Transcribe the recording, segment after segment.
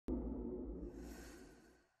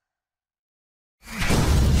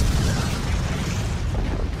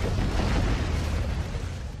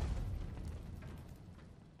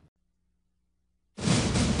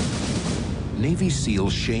Navy SEAL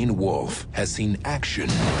Shane Wolfe has seen action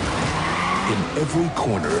in every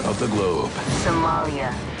corner of the globe.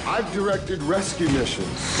 Somalia. I've directed rescue missions.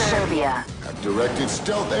 Serbia. I've directed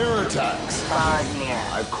stealth air attacks. Bosnia.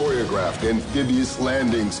 I've choreographed amphibious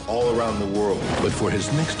landings all around the world. But for his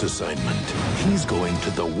next assignment, he's going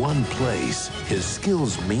to the one place his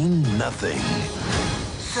skills mean nothing.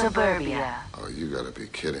 Suburbia. Oh, you gotta be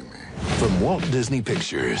kidding me. From Walt Disney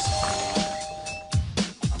Pictures.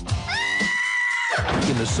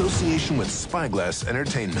 In association with Spyglass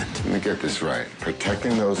Entertainment. Let me get this right.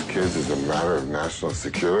 Protecting those kids is a matter of national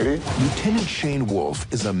security? Lieutenant Shane Wolfe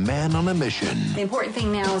is a man on a mission. The important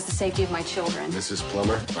thing now is the safety of my children. Mrs.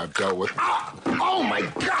 Plummer, I've dealt with... Oh, my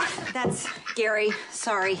God! That's Gary.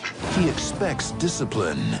 Sorry. He expects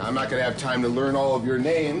discipline. I'm not gonna have time to learn all of your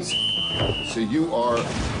names. So you are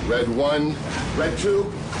Red 1, Red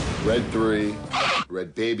 2, Red 3,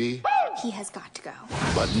 Red Baby. He has got to go.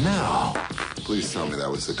 But now, Please tell me that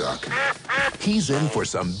was the duck. he's in for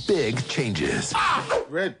some big changes.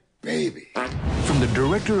 Red Baby. From the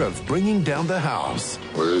director of Bringing Down the House.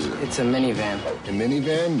 What is it? It's a minivan. A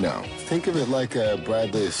minivan? No. Think of it like a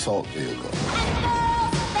Bradley assault vehicle.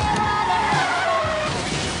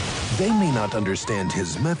 They may not understand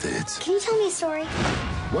his methods, Can you tell me a story?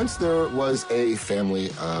 Once there was a family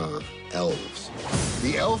of elves.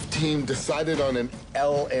 The elf team decided on an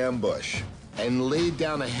L ambush and laid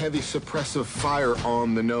down a heavy suppressive fire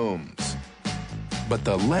on the gnomes. but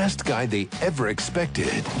the last guy they ever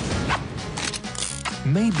expected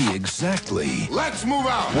may be exactly Let's move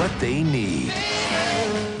out! what they need.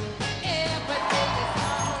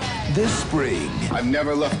 This spring, I've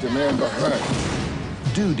never left a man behind.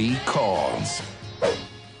 duty calls.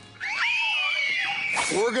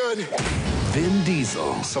 We're good. Vin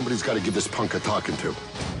Diesel, Somebody's got to give this punk a talking to.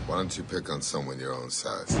 Why don't you pick on someone your own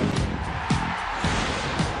size?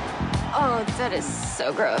 Oh, that is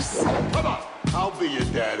so gross. Come on, I'll be your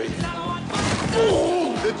daddy.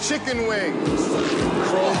 Ooh, the chicken wings.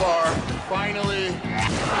 Crowbar. Finally,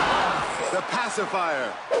 the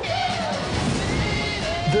pacifier.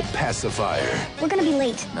 the Pacifier. We're gonna be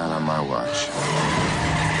late. Not on my watch.